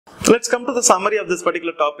Let's come to the summary of this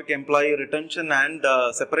particular topic, employee retention and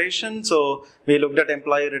separation. So we looked at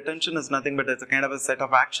employee retention as nothing but it's a kind of a set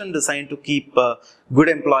of action designed to keep good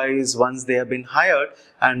employees once they have been hired,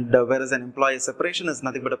 and whereas an employee separation is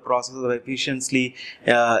nothing but a process of efficiently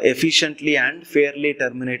and fairly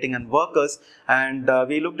terminating and workers. And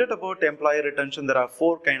we looked at about employee retention. There are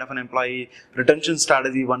four kind of an employee retention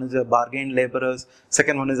strategy. One is a bargain laborers,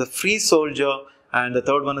 second one is a free soldier, and the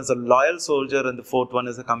third one is a loyal soldier, and the fourth one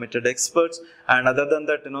is a committed experts. And other than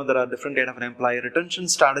that, there are different kind of an employee retention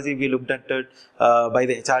strategy. We looked at it by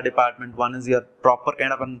the HR department. One is your proper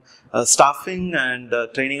kind of an staffing and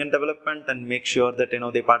training and development, and make sure that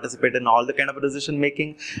they participate in all the kind of decision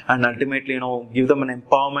making, and ultimately give them an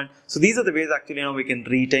empowerment. So these are the ways actually we can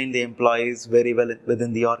retain the employees very well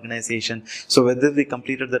within the organization. So with this we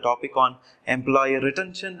completed the topic on employee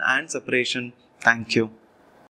retention and separation. Thank you.